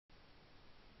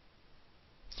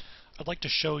I'd like to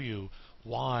show you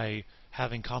why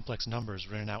having complex numbers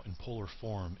written out in polar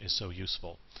form is so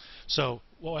useful. So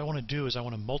what I want to do is I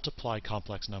want to multiply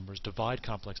complex numbers, divide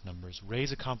complex numbers,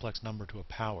 raise a complex number to a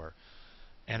power.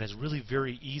 And it's really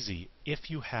very easy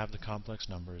if you have the complex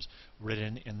numbers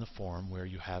written in the form where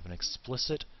you have an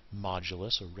explicit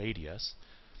modulus or radius,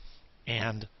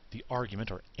 and the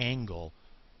argument or angle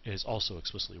is also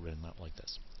explicitly written out like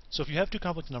this. So if you have two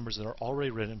complex numbers that are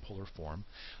already written in polar form,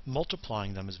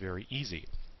 multiplying them is very easy.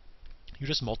 You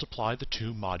just multiply the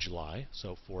two moduli,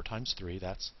 so 4 times 3,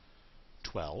 that's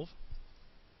 12.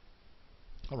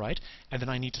 All right, and then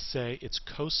I need to say it's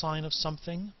cosine of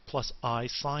something plus I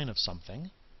sine of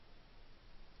something.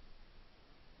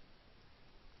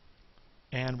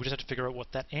 And we just have to figure out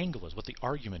what that angle is, what the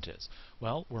argument is.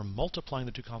 Well, we're multiplying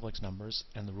the two complex numbers,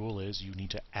 and the rule is you need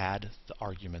to add the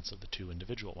arguments of the two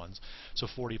individual ones. So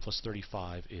 40 plus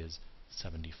 35 is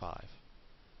 75.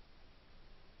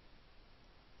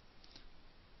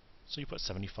 So you put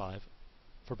 75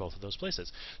 for both of those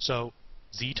places. So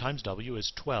z times w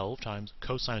is 12 times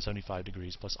cosine of 75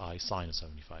 degrees plus I sine of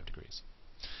 75 degrees.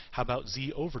 How about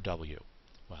z over w?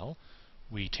 Well,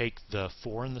 we take the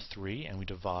 4 and the 3 and we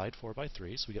divide 4 by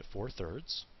 3, so we get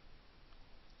 4/3.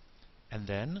 And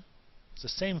then it's the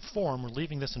same form, we're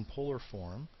leaving this in polar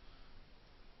form,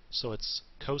 so it's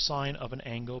cosine of an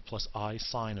angle plus I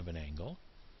sine of an angle.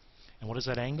 And what is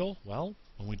that angle? Well,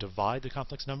 when we divide the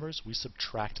complex numbers, we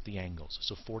subtract the angles.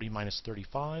 So 40 minus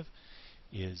 35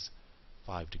 is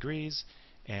 5 degrees,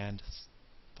 and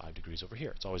 5 degrees over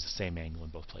here. It's always the same angle in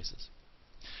both places.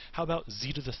 How about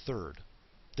z to the third?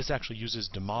 This actually uses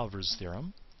DeMoivre's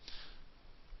theorem.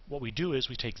 What we do is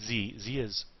we take z. Z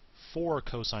is 4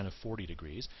 cosine of 40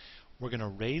 degrees. We're going to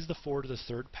raise the 4 to the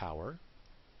third power.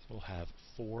 So we'll have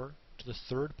 4 to the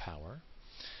third power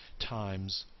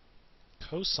times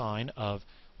cosine of,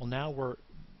 well, now we're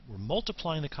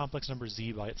multiplying the complex number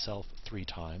z by itself 3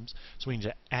 times. So we need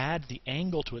to add the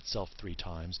angle to itself 3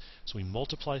 times. So we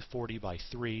multiply 40 by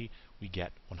 3. We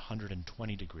get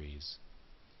 120 degrees.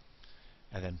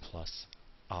 And then plus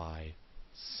I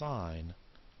sine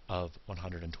of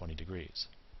 120 degrees.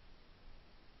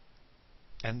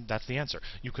 And that's the answer.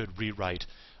 You could rewrite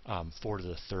 4 to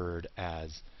the third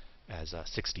as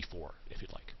 64, if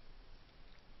you'd like.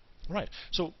 All right,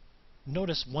 so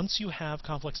notice once you have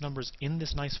complex numbers in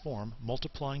this nice form,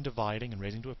 multiplying, dividing, and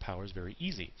raising to a power is very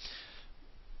easy.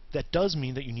 That does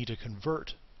mean that you need to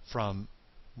convert from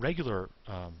regular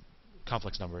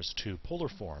complex numbers to polar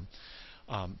form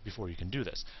before you can do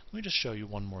this. Let me just show you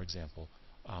one more example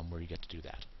where you get to do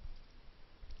that.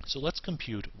 So let's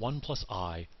compute 1 plus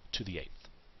I to the 8th.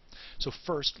 So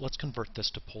first, let's convert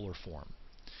this to polar form.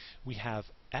 We have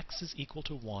x is equal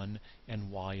to 1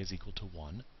 and y is equal to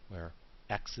 1, where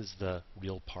x is the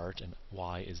real part and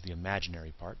y is the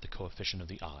imaginary part, the coefficient of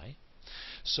the I.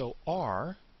 So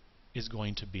r is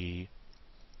going to be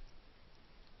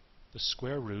the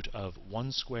square root of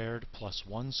 1 squared plus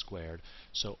 1 squared,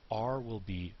 so r will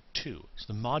be 2.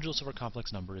 So the modulus of our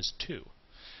complex number is 2.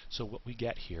 So what we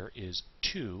get here is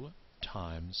 2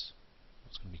 times,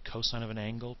 it's going to be cosine of an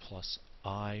angle plus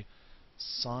I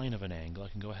sine of an angle. I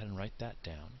can go ahead and write that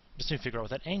down. Just need to figure out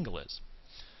what that angle is.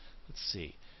 Let's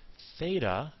see.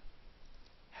 Theta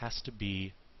has to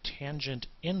be tangent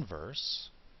inverse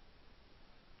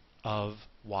of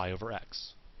y over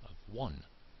x, of 1.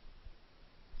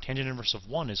 Tangent inverse of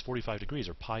 1 is 45 degrees,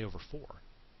 or pi over 4.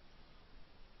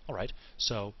 All right,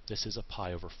 so this is a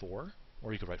pi over 4,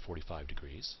 or you could write 45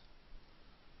 degrees.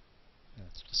 And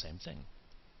that's the same thing.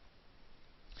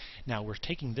 Now we're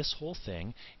taking this whole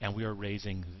thing, and we are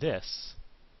raising this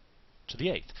to the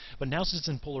 8th. But now since it's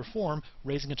in polar form,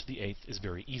 raising it to the 8th is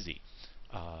very easy.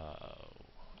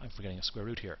 I'm forgetting a square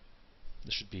root here.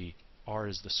 This should be r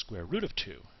is the square root of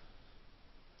 2.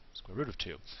 Square root of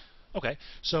 2. Okay,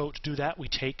 so to do that, we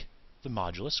take the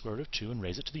modulus, square root of 2, and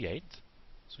raise it to the 8th.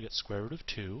 So we get square root of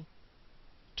 2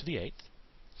 to the 8th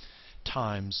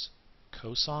times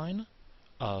cosine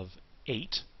of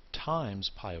 8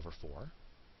 times pi over 4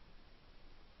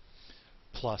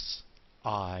 plus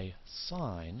I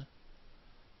sine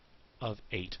of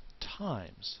 8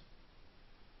 times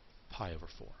pi over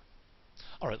 4.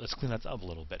 All right, let's clean that up a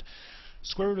little bit.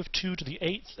 Square root of 2 to the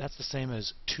 8th, that's the same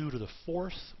as 2 to the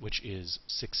 4th, which is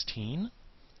 16.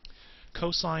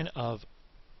 Cosine of,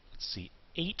 let's see,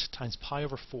 8 times pi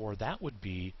over 4, that would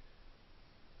be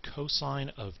cosine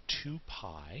of 2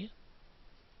 pi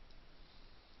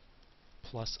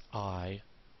plus I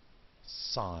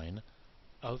sine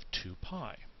of 2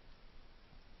 pi.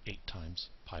 8 times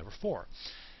pi over 4.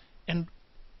 And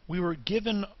we were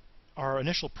given our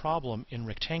initial problem in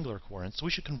rectangular coordinates, so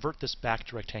we should convert this back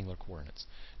to rectangular coordinates.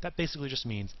 That basically just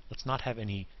means let's not have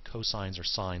any cosines or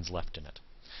sines left in it.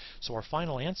 So our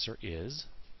final answer is,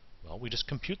 well, we just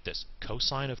compute this.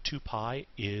 Cosine of 2 pi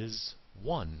is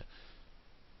 1.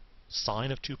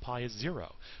 Sine of 2 pi is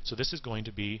 0. So this is going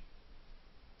to be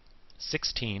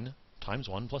 16 times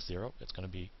 1 plus 0. It's going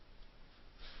to be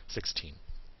 16.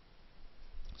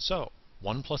 So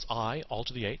 1 plus I all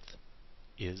to the 8th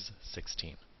is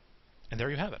 16. And there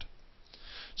you have it.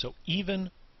 So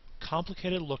even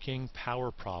complicated looking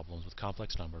power problems with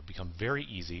complex number become very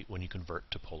easy when you convert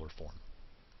to polar form.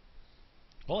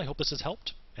 Well, I hope this has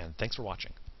helped, and thanks for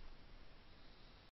watching.